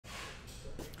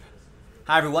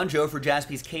Hi everyone, Joe for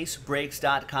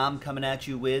JaspysCaseBreaks.com coming at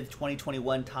you with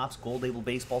 2021 Topps Gold Label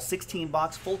Baseball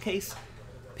 16-box full case,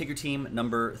 pick your team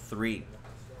number 3.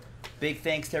 Big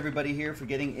thanks to everybody here for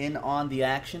getting in on the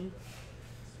action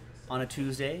on a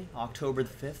Tuesday, October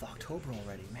the 5th. October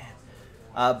already,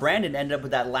 man. Brandon ended up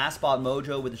with that last spot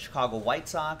mojo with the Chicago White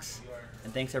Sox,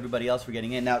 and thanks to everybody else for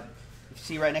getting in. Now, if you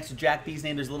see right next to Jack B's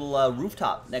name, there's a little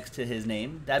rooftop next to his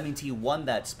name. That means he won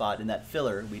that spot in that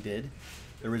filler we did.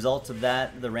 The results of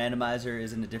that, the randomizer,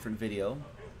 is in a different video.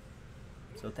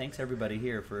 So thanks everybody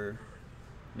here for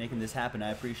making this happen. I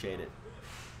appreciate it.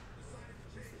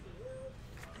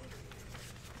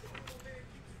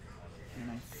 And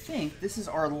I think this is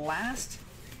our last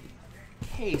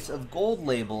case of Gold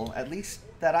Label, at least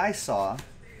that I saw.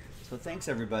 So thanks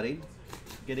everybody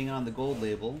for getting on the Gold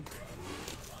Label.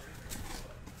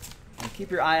 And keep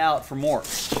your eye out for more.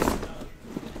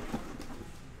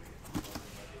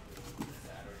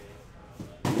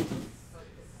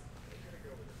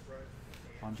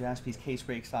 On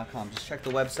JaspysCaseBreaks.com. Just check the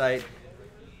website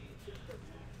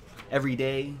every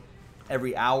day,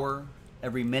 every hour,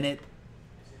 every minute,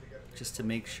 just to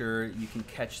make sure you can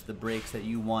catch the breaks that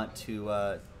you want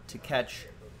to catch.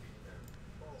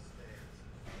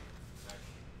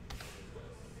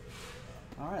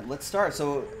 All right, let's start.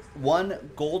 So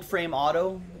one gold frame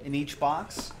auto in each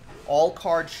box, all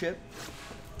card ship.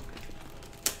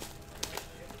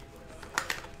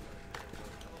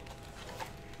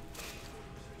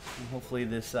 Hopefully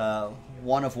this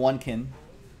one of one-kin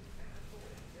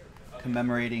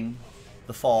commemorating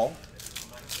the fall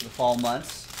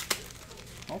months.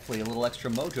 Hopefully a little extra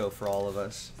mojo for all of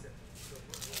us.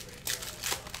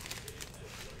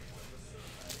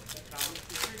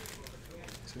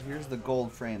 So here's the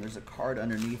gold frame. There's a card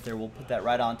underneath there. We'll put that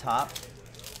right on top.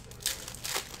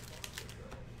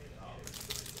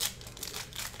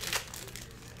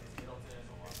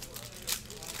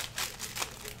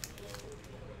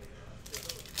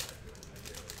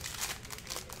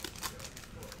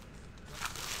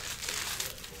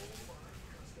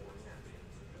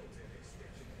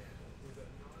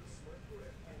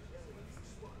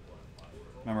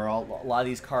 Remember, a lot of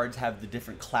these cards have the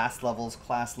different class levels,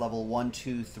 class level 1,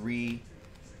 2, 3,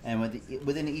 and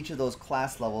within each of those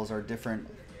class levels are different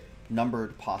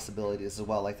numbered possibilities as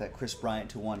well, like that Chris Bryant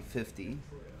to 150.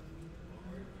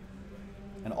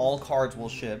 And all cards will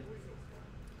ship.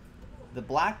 The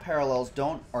black parallels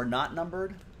are not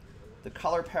numbered. The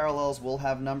color parallels will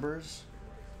have numbers.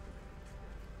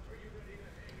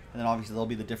 And then obviously there'll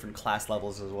be the different class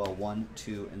levels as well, 1,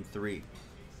 2, and 3.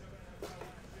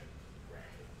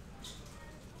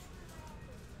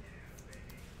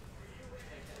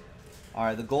 All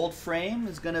right, the gold frame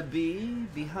is going to be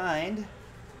behind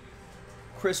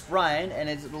Chris Bryant, and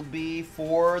it'll be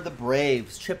for the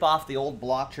Braves. Chip off the old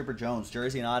block, Chipper Jones.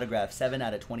 Jersey and autograph, 7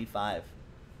 out of 25.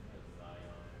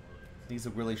 These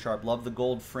look really sharp. Love the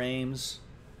gold frames.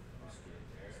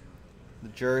 The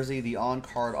jersey, the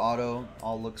on-card auto,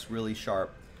 all looks really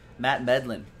sharp. Matt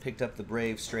Medlin picked up the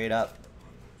Braves straight up.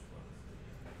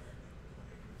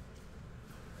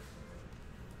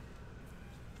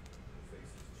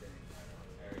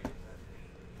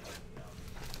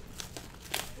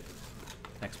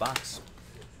 Next box.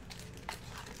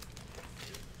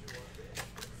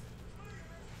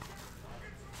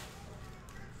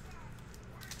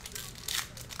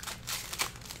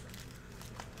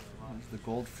 There's the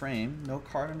gold frame. No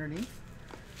card underneath.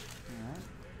 All right.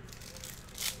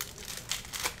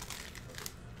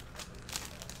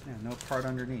 Yeah, no card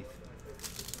underneath.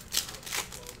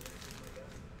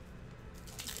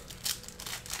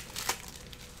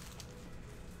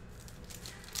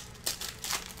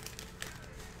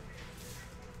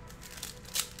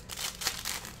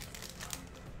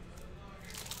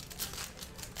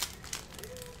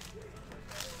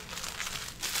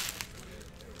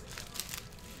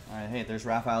 All right, hey, there's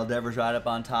Rafael Devers right up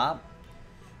on top.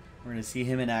 We're going to see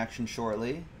him in action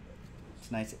shortly. It's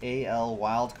a nice AL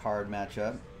wild card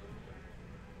matchup.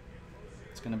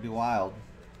 It's going to be wild.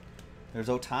 There's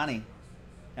Ohtani,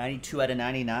 92 out of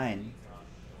 99.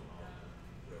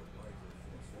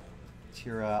 It's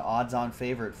your odds-on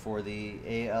favorite for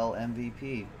the AL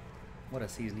MVP. What a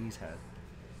season he's had.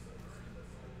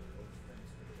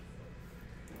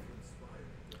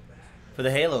 For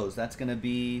the Halos, that's going to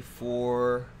be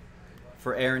for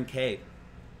Aaron K.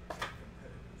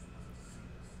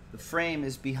 The frame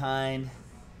is behind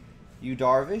Yu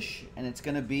Darvish, and it's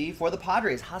going to be for the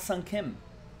Padres, Ha-Seong Kim.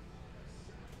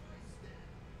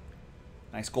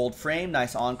 Nice gold frame,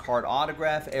 nice on-card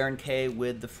autograph, Aaron K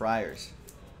with the Friars.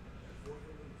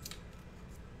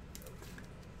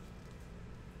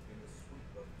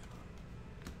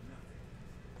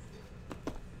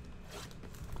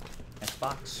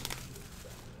 box.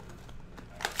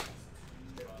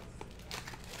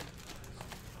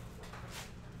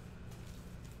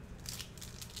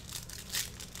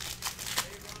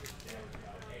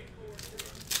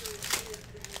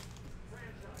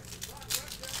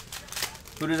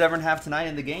 Who does everyone have tonight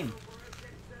in the game?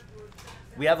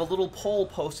 We have a little poll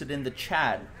posted in the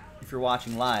chat if you're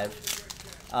watching live.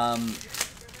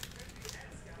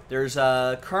 There's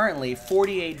currently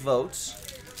 48 votes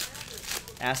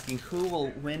asking who will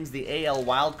wins the AL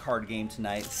wildcard game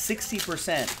tonight.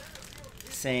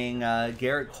 60% saying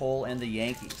Garrett Cole and the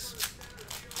Yankees.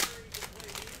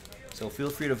 So feel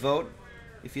free to vote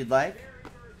if you'd like.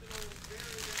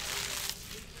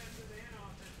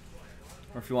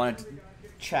 Or if you want to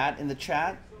chat in the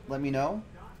chat, let me know.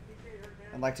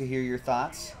 I'd like to hear your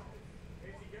thoughts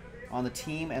on the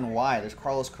team and why. There's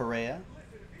Carlos Correa,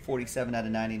 47 out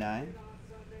of 99.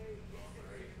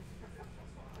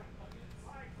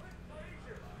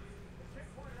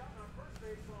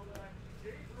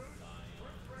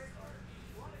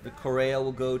 The Correa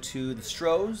will go to the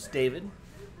Stros, David.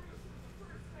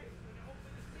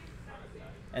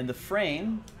 And the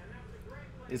frame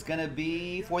is going to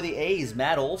be for the A's,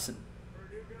 Matt Olson.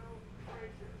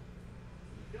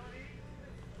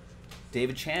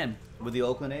 David Chan with the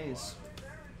Oakland A's.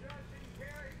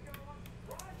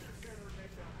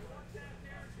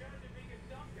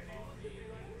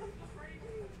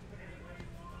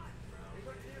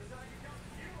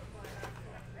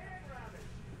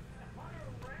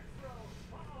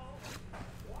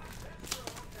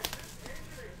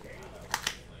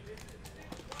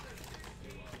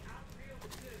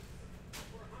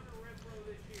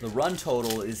 The run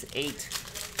total is 8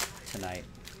 tonight.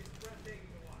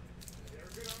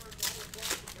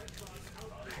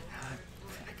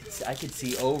 I could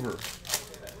see over.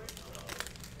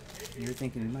 You're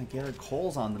thinking, my Garrett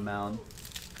Cole's on the mound.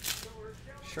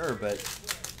 Sure, but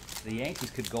the Yankees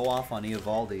could go off on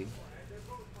Eovaldi.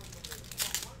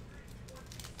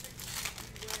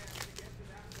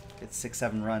 Get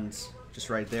 6-7 runs just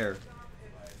right there.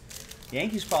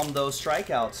 Yankees' problem, though,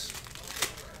 strikeouts.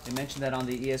 They mentioned that on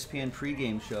the ESPN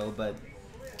pregame show, but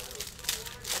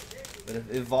if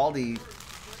Eovaldi,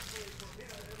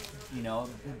 you know,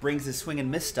 brings his swing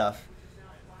and miss stuff,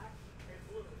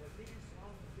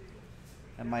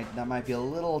 that might be a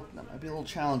little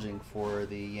challenging for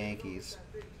the Yankees.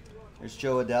 There's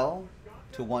Joe Adele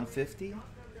to 150. I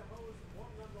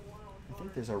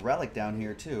think there's a relic down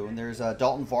here too, and there's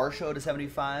Dalton Varsho to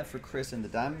 75 for Chris and the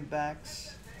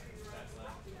Diamondbacks.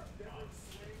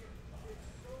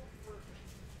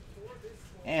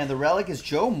 And the relic is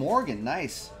Joe Morgan.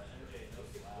 Nice.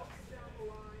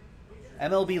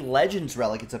 MLB Legends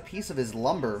relic. It's a piece of his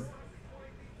lumber.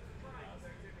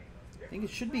 I think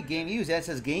it should be game used. Yeah, it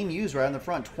says game used right on the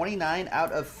front. 29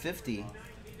 out of 50.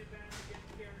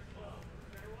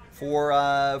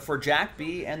 For Jack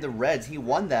B and the Reds. He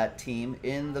won that team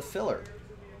in the filler.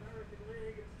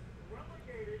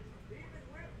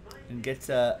 And gets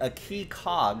a key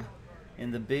cog in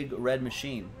the big red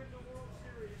machine.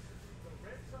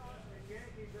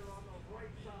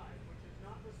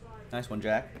 Nice one,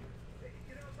 Jack.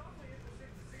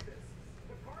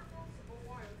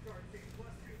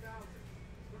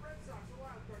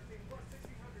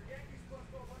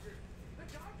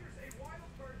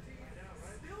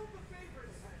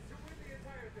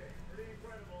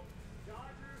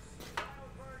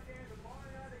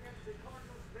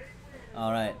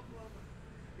 All right.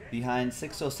 Behind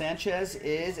Sixto Sanchez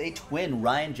is a twin,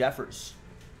 Ryan Jeffers.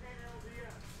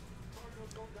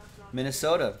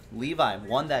 Minnesota, Levi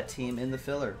won that team in the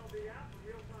filler.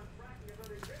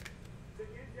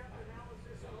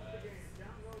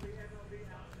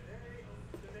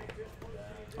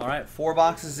 All right, 4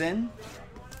 boxes in.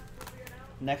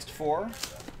 Next 4.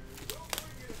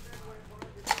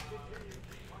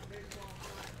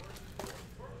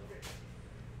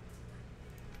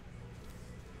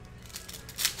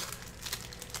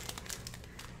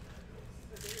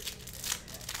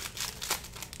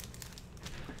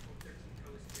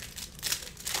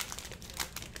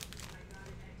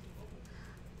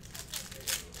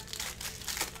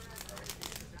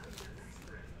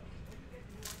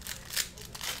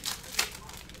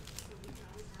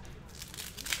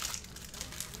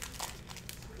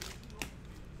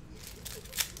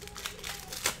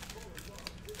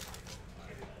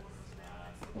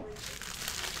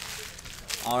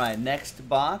 All right, next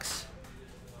box.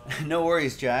 No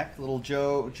worries, Jack. Little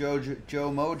Joe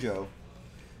Mojo.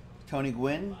 Tony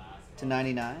Gwynn to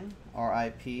 99.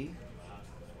 R.I.P.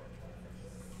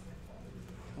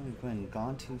 Tony Gwynn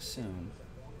gone too soon.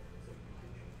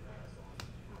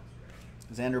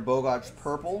 Xander Bogaerts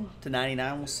purple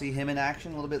 /99. We'll see him in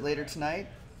action a little bit later tonight.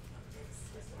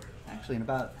 Actually, in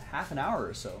about half an hour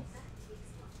or so.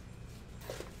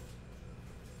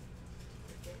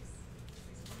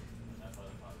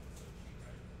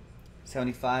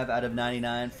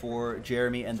 /75 for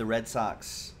Jeremy and the Red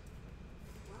Sox.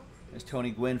 There's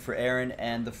Tony Gwynn for Aaron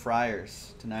and the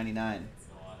Friars /99.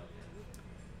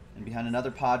 And behind another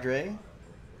Padre,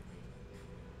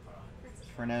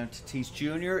 Fernando Tatis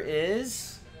Jr.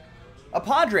 is a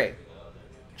Padre.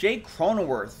 Jake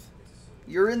Cronenworth.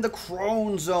 You're in the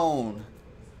Crone zone.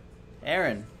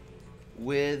 Aaron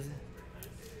with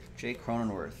Jake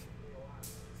Cronenworth.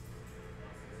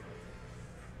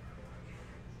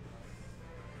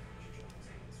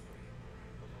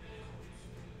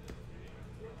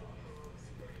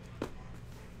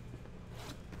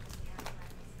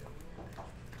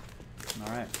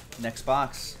 All right, next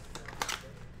box.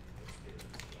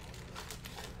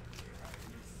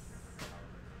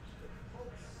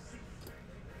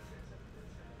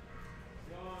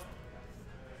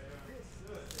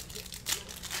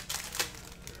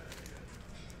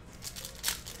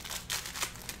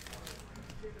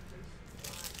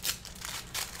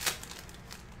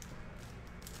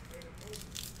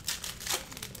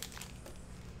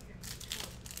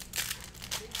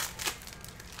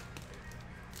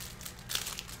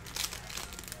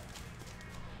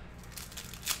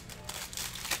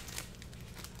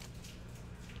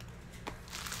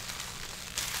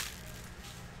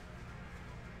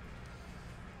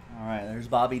 All right, there's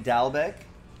Bobby Dalbec.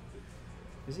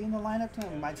 Is he in the lineup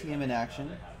tonight? We might see him in action.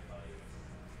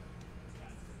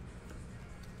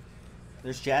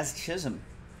 There's Jazz Chisholm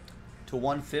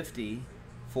 /150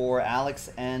 for Alex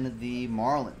and the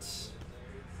Marlins.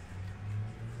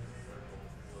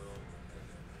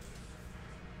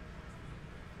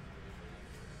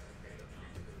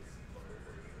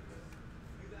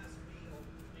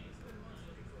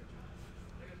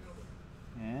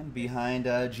 And behind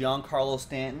Giancarlo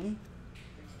Stanton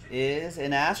is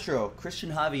an Astro,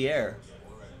 Christian Javier.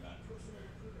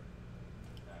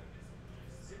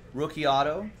 Rookie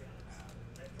auto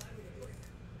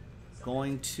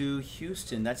going to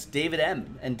Houston. That's David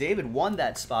M. And David won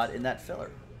that spot in that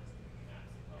filler.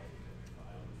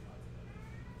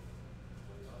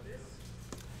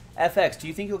 FX, do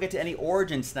you think you'll get to any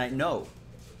Origins tonight? No.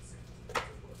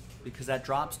 Because that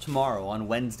drops tomorrow on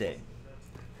Wednesday.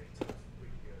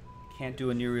 Can't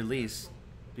do a new release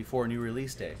before new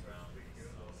release day.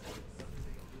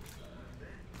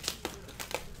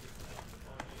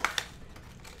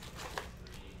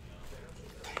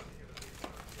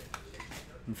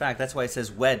 In fact, that's why it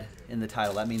says WED in the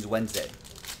title. That means Wednesday.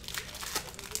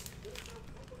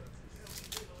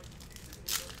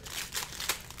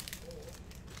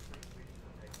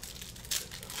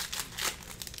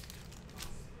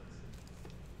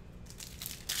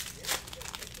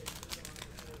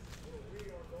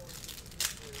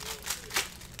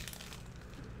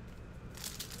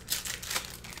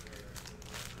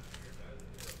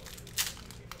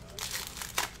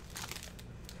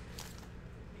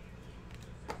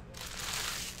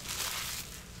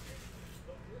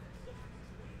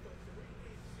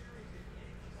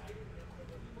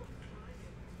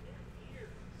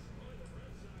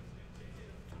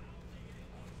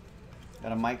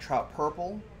 Got a Mike Trout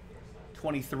purple,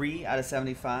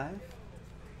 23/75.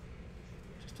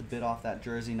 Just a bit off that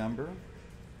jersey number.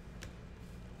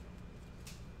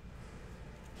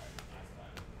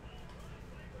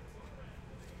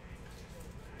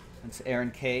 That's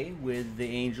Aaron K. with the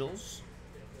Angels.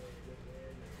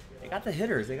 They got the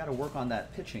hitters. They got to work on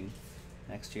that pitching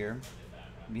next year.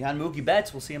 Behind Mookie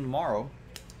Betts, we'll see him tomorrow,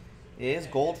 is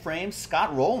gold frame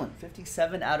Scott Rowland,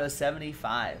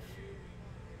 57/75.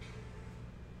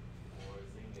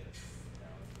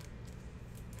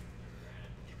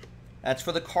 That's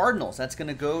for the Cardinals. That's going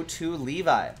to go to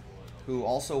Levi, who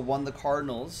also won the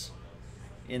Cardinals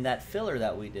in that filler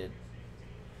that we did.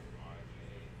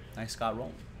 Nice Scott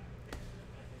Rowland.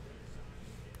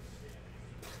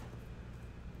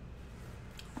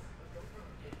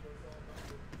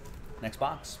 Next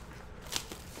box.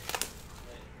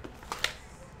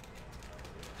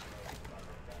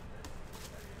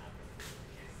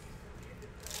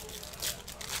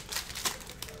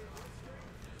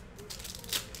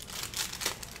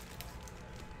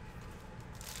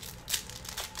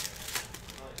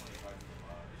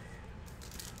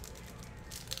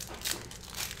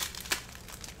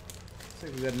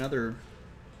 Looks like we got another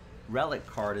relic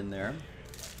card in there.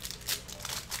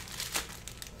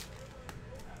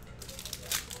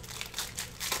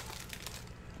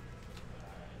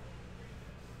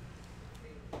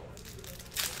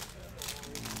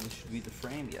 to be the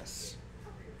frame, yes.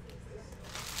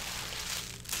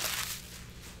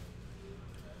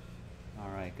 All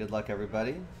right, good luck,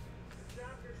 everybody.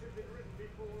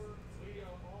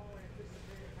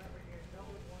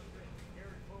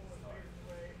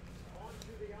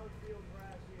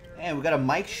 And we got a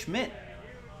Mike Schmidt.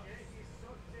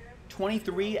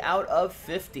 23 out of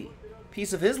 50.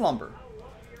 Piece of his lumber.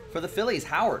 For the Phillies,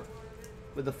 Howard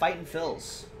with the Fightin'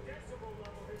 Phils.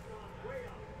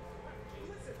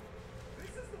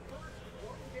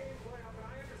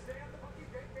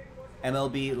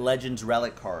 MLB Legends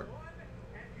Relic card.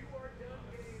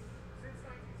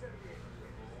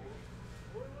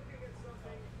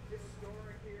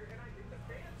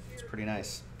 It's pretty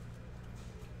nice.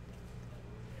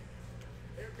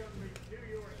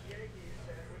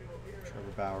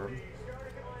 Trevor Bauer.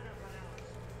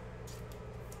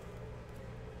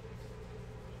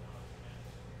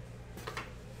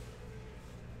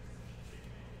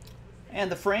 And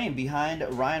the frame behind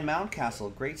Ryan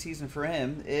Mountcastle, great season for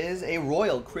him, is a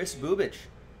Royal, Chris Bubich.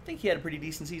 I think he had a pretty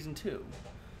decent season too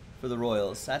for the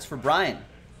Royals. That's for Brian.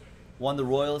 Won the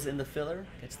Royals in the filler.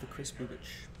 It's the Chris Bubich.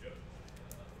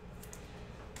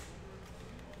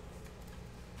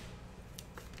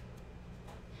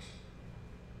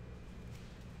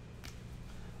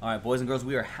 All right, boys and girls,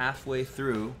 we are halfway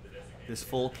through this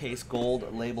full case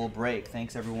gold label break.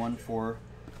 Thanks everyone for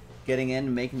getting in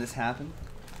and making this happen.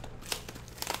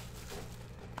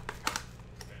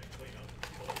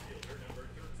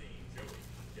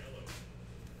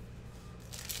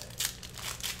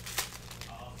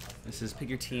 This is pick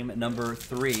your team number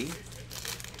 3.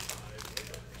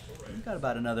 We've got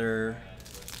about another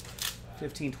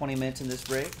 15-20 minutes in this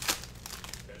break.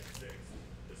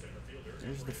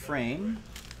 There's the frame.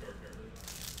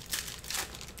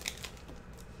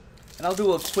 And I'll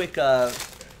do a quick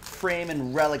frame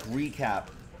and relic recap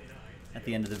at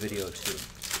the end of the video too.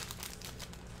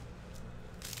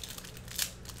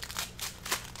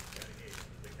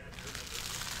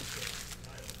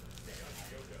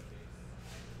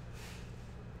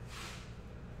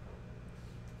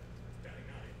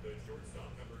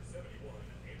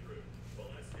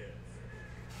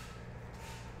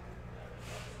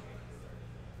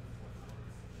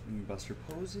 Buster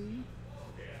Posey.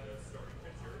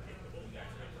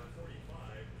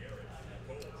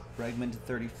 Bregman to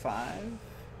 35.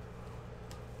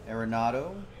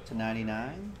 Arenado to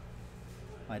 99.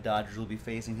 My Dodgers will be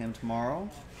facing him tomorrow.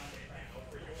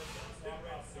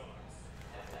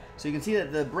 So you can see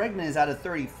that the Bregman is out of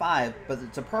 35, but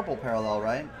it's a purple parallel,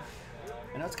 right?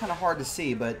 I know it's kind of hard to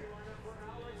see, but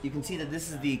you can see that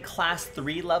this is the Class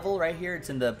 3 level right here. It's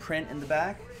in the print in the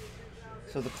back.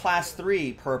 So the Class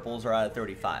 3 purples are out of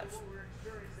 35.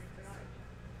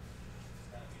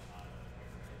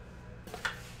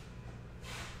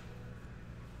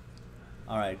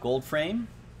 All right, gold frame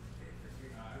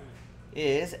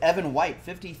is Evan White,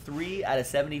 53 out of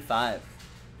 75.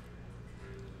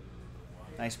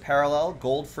 Nice parallel,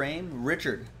 gold frame,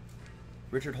 Richard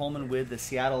Holman with the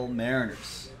Seattle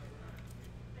Mariners.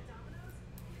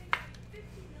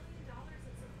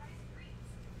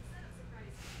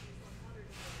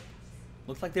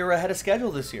 Looks like they were ahead of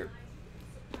schedule this year.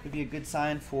 Could be a good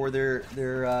sign for their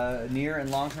near and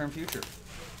long-term future.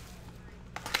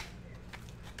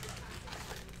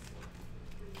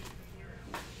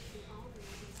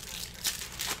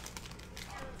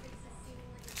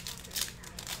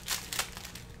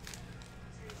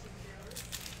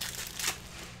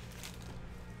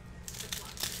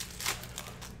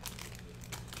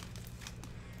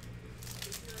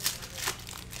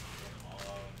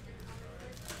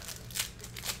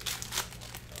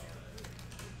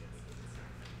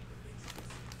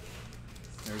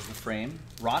 There's the frame.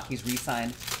 Rockies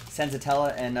re-signed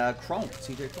Senzatella and Chrome.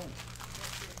 CJ Chrome.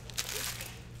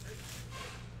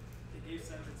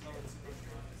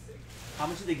 How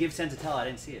much did they give Senzatella? I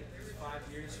didn't see it. 5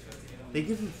 years. They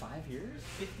give him 5 years?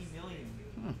 $50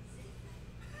 million.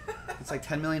 It's like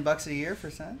 $10 million bucks a year for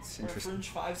Sens. For a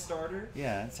fringe 5-starter.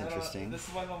 Yeah, that's interesting. This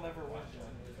is why they'll never win.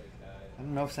 I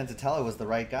don't know if Senzatella was the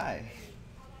right guy.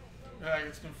 Yeah,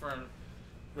 it's confirmed.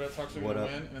 Red Sox are going to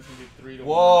win, and it's going to be 3-1.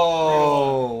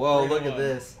 Whoa! Whoa, look at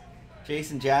this.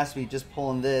 Jason Jaspy just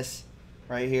pulling this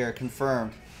right here,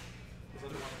 confirmed.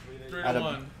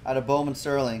 3-1. Out of Bowman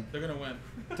Sterling. They're going to win.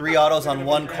 3 autos on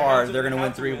 1 card. They're going to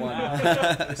win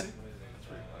 3-1.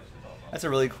 That's a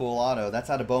really cool auto. That's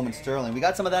out of Bowman Sterling. We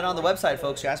got some of that on the website,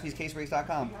 folks.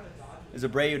 JaspysCaseBreaks.com. There's a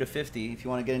Abreu to 50 if you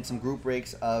want to get in some group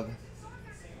breaks of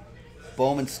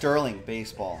Bowman Sterling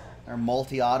baseball. There are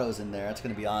multi-autos in there. That's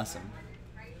going to be awesome.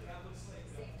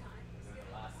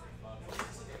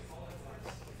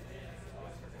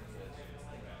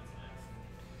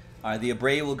 All right, the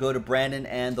Abreu will go to Brandon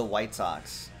and the White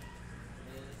Sox.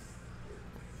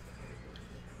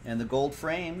 And the gold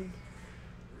frame,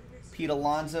 Pete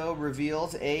Alonso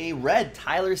reveals a red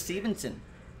Tyler Stevenson.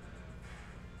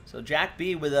 So Jack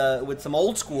B with some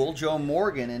old school Joe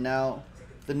Morgan, and now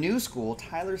the new school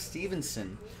Tyler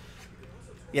Stevenson.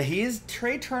 Yeah, he is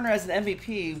Trey Turner as an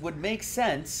MVP would make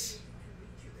sense.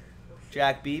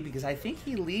 Jack B, because I think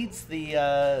he leads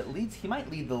the he might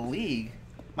lead the league,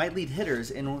 might lead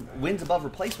hitters in wins above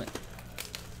replacement.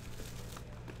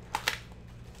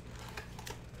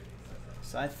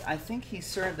 So I think he's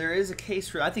certain there is a case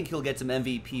for. I think he'll get some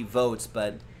MVP votes,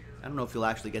 but I don't know if he'll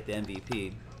actually get the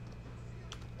MVP.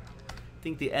 I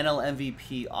think the NL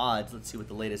MVP odds. Let's see what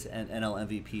the latest NL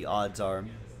MVP odds are.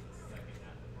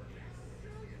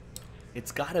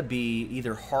 It's got to be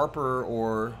either Harper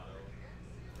or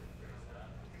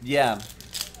yeah.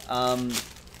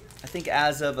 I think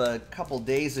as of a couple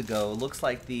days ago, looks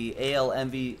like the NL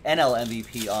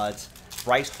MVP odds.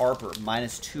 Bryce Harper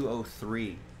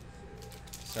 -203.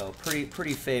 So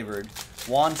pretty favored.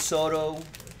 Juan Soto,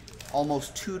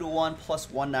 almost 2-1,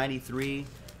 +193.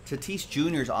 Tatis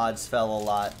Jr.'s odds fell a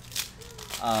lot,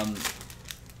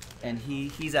 and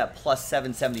he's at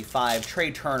 +775.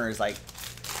 Trey Turner is like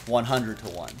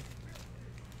 100-1.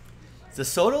 Does the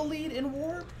Soto lead in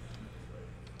WAR?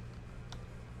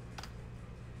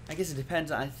 I guess it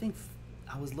depends. I think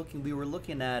we were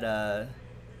looking at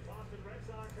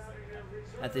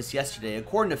this yesterday.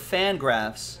 According to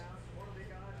Fangraphs,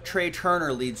 Trey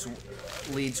Turner leads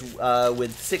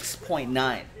with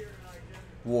 6.9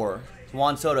 WAR.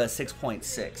 Juan Soto has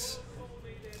 6.6.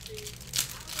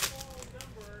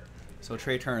 So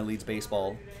Trey Turner leads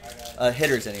baseball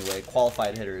hitters anyway,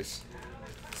 qualified hitters,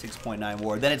 6.9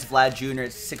 WAR. Then it's Vlad Jr.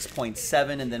 at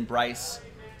 6.7, and then Bryce,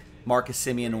 Marcus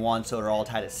Semien, and Juan Soto are all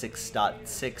tied at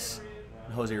 6.6,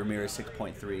 and Jose Ramirez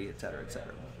 6.3, etc.,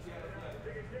 etc.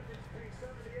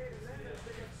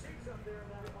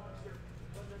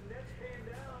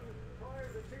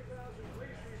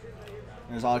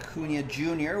 There's Acuna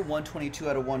Jr.,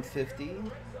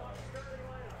 122/150.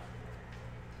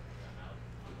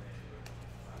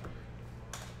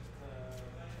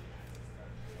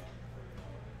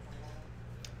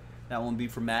 That one will be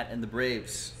for Matt and the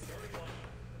Braves.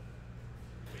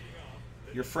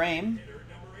 Your frame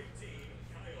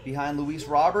behind Luis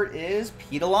Robert is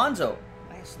Pete Alonso.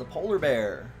 Nice, the polar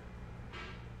bear.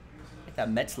 Like that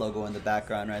Mets logo in the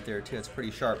background right there too. It's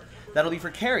pretty sharp. That'll be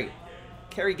for Kerry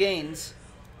Gaines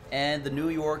and the New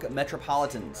York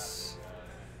Metropolitans.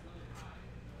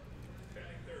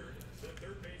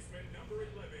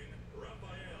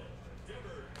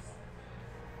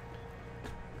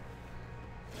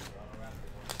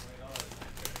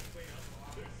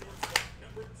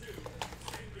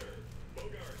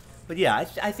 But yeah,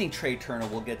 I think Trey Turner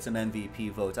will get some MVP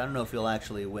votes. I don't know if he'll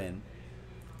actually win,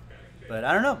 but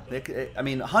I don't know. I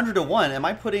mean, 100-1. Am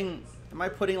I putting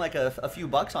like a few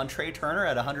bucks on Trey Turner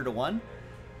at 100-1?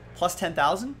 Plus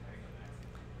 10,000?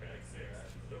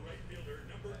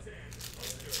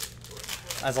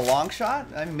 As a long shot?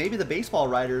 I mean, maybe the baseball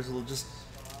writers will just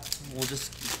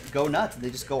go nuts. They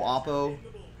just go oppo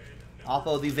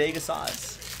the Vegas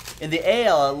odds. In the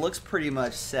AL, it looks pretty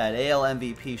much set. AL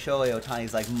MVP Shohei Ohtani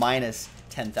is like minus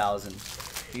 10,000.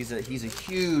 He's a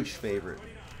huge favorite.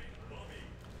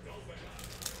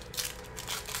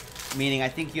 Meaning, I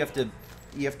think you have to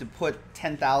put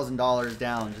 $10,000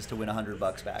 down just to win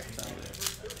 $100 back.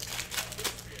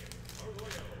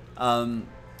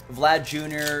 Vlad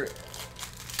Jr.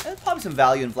 There's probably some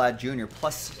value in Vlad Jr.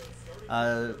 plus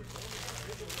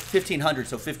 1,500,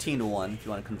 so 15-1 if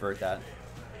you want to convert that.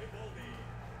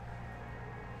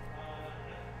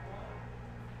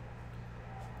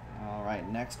 All right,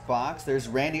 next box. There's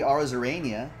Randy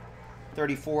Arozarena,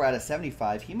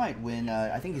 34/75. He might win.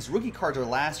 I think his rookie cards are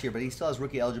last year, but he still has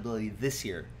rookie eligibility this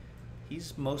year.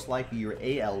 He's most likely your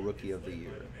AL Rookie of the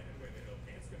Year.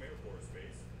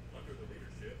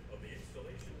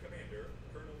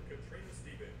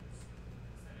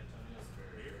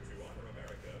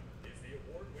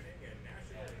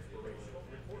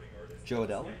 Joe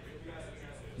Adell,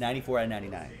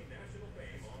 94/99.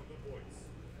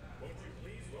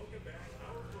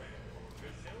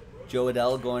 Joe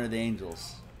Adell going to the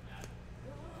Angels.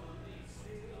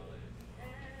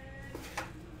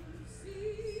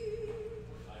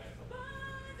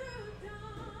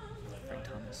 Frank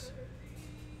Thomas.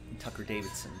 And Tucker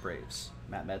Davidson, Braves.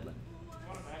 Matt Medlin. Oh,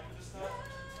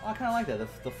 I kind of like that.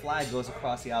 The flag goes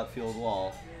across the outfield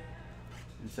wall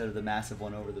instead of the massive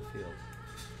one over the field.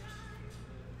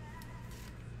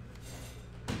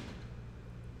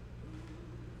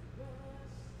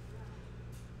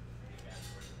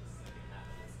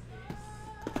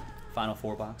 Final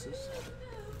 4 boxes.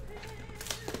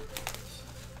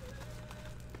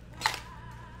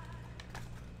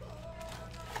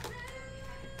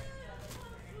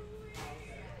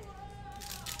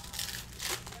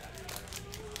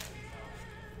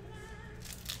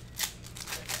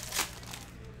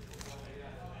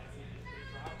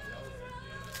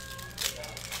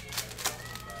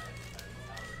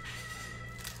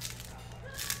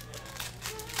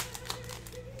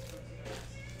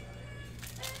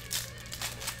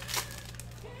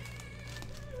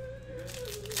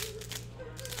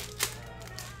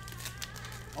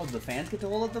 Oh, do the fans get to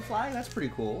hold up the flag? That's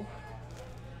pretty cool.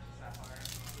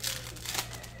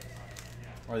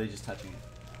 Or are they just touching it?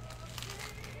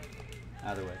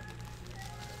 Either way.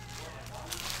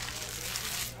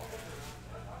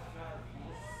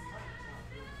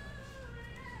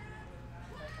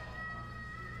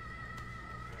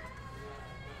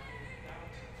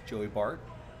 Joey Bart.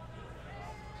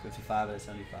 55 out of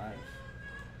 75.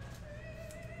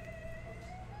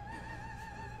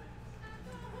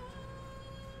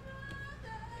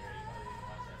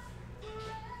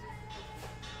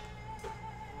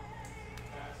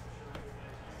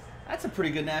 That's a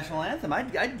pretty good national anthem.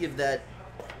 I'd give that.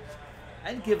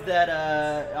 I'd give that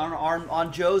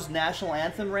on Joe's national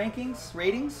anthem ratings.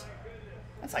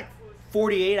 That's like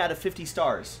 48 out of 50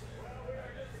 stars.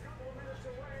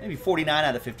 Maybe 49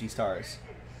 out of 50 stars.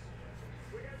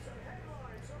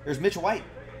 There's Mitch White,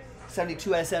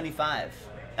 72 out of 75.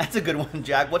 That's a good one,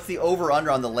 Jack. What's the over/under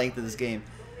on the length of this game?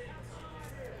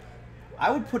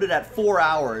 I would put it at 4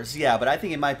 hours. Yeah, but I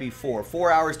think it might be 4.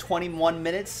 4 hours, 21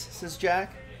 minutes, says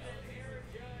Jack.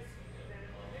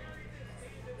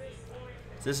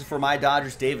 So this is for my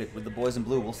Dodgers, David, with the boys in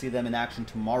blue. We'll see them in action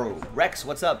tomorrow. Rex,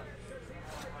 what's up?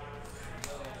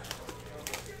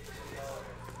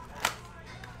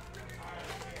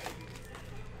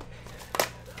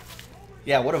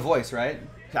 Yeah, what a voice, right?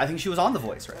 I think she was on The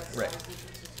Voice, right?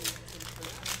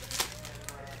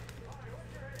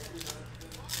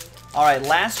 All right,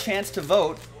 last chance to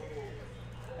vote.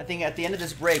 I think at the end of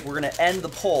this break, we're going to end the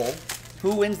poll.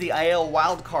 Who wins the IL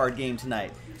wildcard game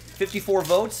tonight? 54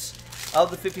 votes. Of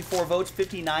the 54 votes,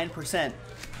 59%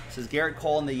 says Garrett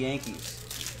Cole and the Yankees.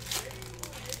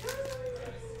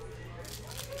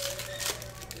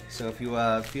 So if you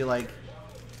feel like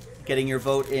getting your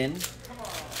vote in,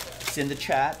 it's in the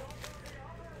chat.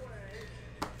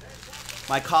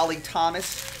 My colleague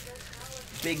Thomas,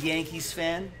 big Yankees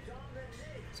fan.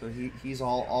 So he's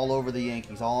all over the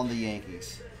Yankees, all on the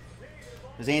Yankees.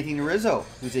 There's Anthony Rizzo,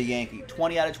 who's a Yankee,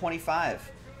 20 out of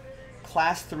 25.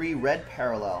 Class 3 red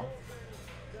parallel.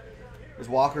 There's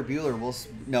Walker Buehler.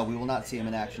 We will not see him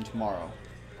in action tomorrow.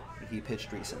 He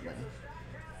pitched recently.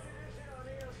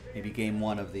 Maybe game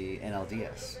 1 of the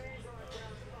NLDS.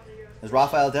 There's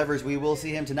Rafael Devers. We will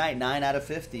see him tonight, 9 out of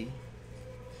 50.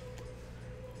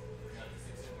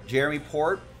 Jeremy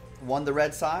Port won the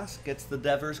Red Sox, gets the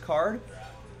Devers card.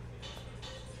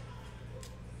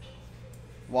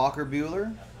 Walker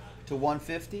Buehler to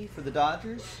 150 for the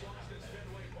Dodgers.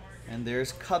 And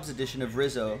there's Cubs edition of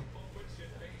Rizzo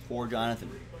for Jonathan.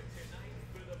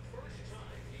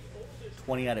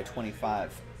 20 out of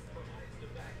 25.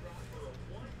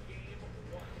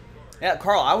 Yeah,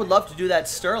 Carl, I would love to do that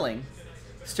Sterling.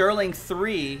 Sterling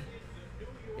 3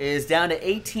 is down to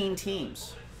 18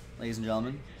 teams, ladies and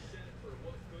gentlemen.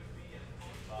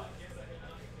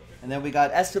 And then we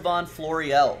got Estevan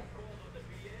Florial.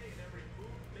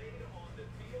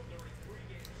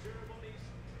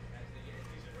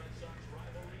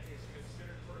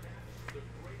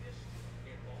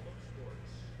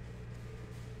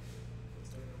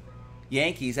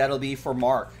 Yankees, that'll be for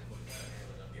Mark.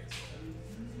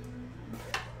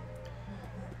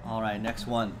 All right, next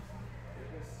one.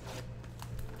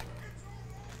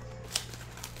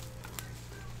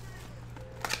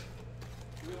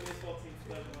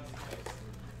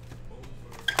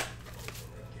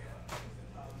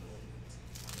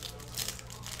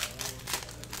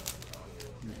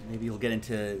 Maybe you'll get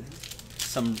into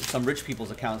some rich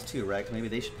people's accounts too, right? Maybe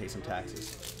they should pay some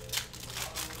taxes.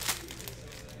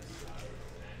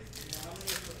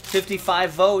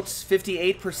 55 votes,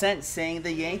 58% saying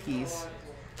the Yankees.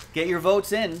 Get your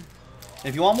votes in.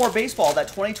 If you want more baseball, that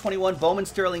 2021 Bowman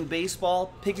Sterling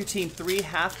baseball, pick your team 3,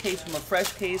 half case from a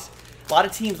fresh case. A lot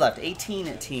of teams left,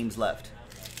 18 teams left.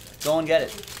 Go and get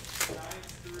it.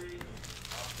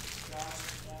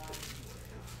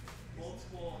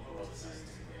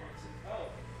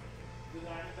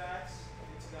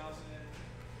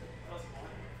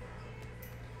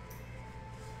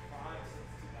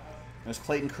 There's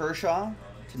Clayton Kershaw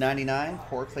to 99.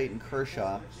 Poor Clayton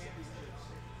Kershaw.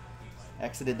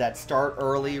 Exited that start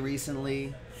early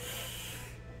recently.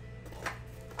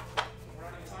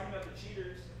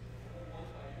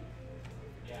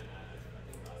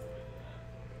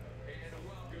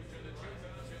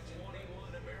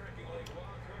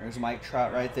 There's Mike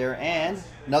Trout right there. And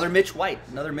another Mitch White.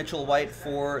 Another Mitchell White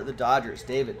for the Dodgers.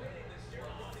 David.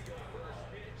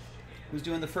 Who's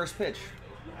doing the first pitch?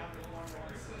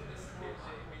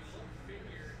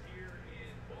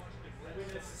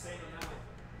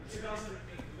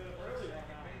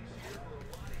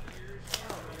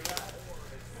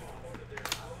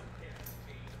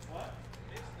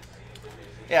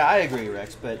 Yeah, I agree,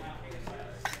 Rex, but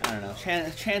I don't know.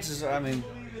 Chances are, I mean,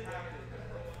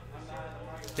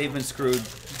 they've been screwed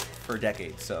for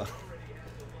decades, so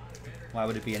why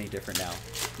would it be any different now?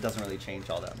 It doesn't really change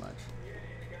all that much.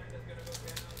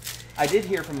 I did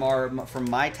hear from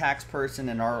my tax person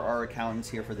and our accountants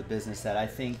here for the business that I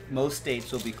think most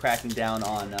states will be cracking down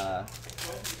on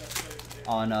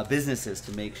businesses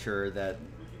to make sure that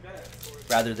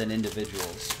rather than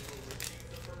individuals.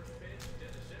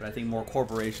 But I think more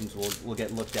corporations will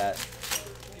get looked at,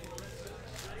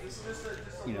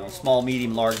 you know, small,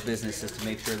 medium, large businesses to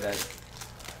make sure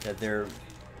that they're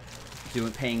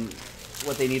paying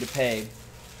what they need to pay,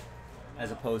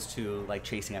 as opposed to like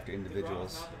chasing after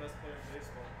individuals,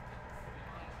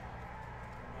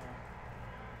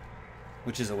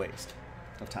 which is a waste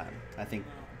of time. I think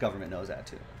government knows that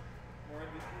too.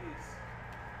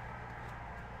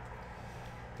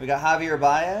 We got Javier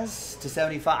Baez to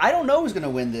 75. I don't know who's going to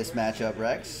win this matchup,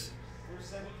 Rex.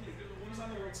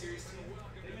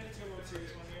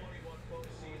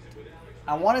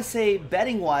 I want to say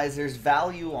betting-wise, there's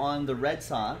value on the Red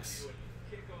Sox.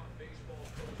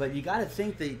 But you got to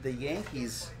think the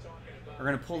Yankees are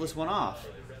going to pull this one off.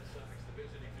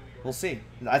 We'll see.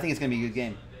 I think it's going to be a good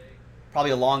game.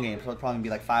 Probably a long game, so it's probably going to be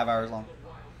like 5 hours long.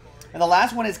 And the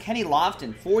last one is Kenny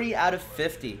Lofton, 40 out of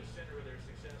 50.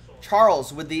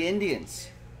 Charles with the Indians.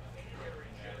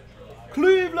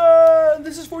 Cleveland,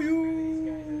 this is for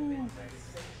you.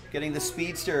 Getting the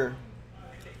speedster.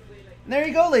 And there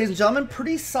you go, ladies and gentlemen.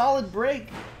 Pretty solid break.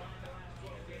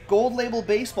 Gold Label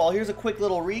Baseball. Here's a quick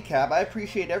little recap. I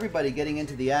appreciate everybody getting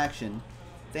into the action.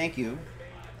 Thank you.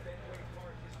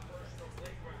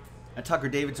 And Tucker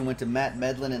Davidson went to Matt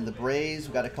Medlin and the Braves.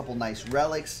 We got a couple nice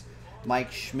relics.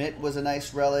 Mike Schmidt was a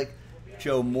nice relic.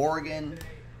 Joe Morgan.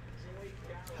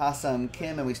 Hassan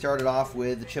Kim, and we started off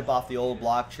with the chip off the old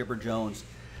block, Chipper Jones.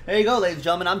 There you go, ladies and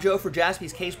gentlemen. I'm Joe for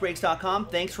JaspysCaseBreaks.com.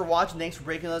 Thanks for watching. Thanks for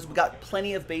breaking those. We got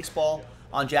plenty of baseball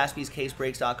on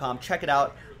JaspysCaseBreaks.com. Check it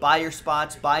out. Buy your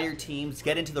spots. Buy your teams.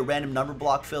 Get into the random number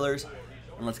block fillers,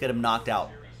 and let's get them knocked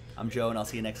out. I'm Joe, and I'll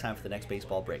see you next time for the next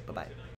baseball break. Bye-bye.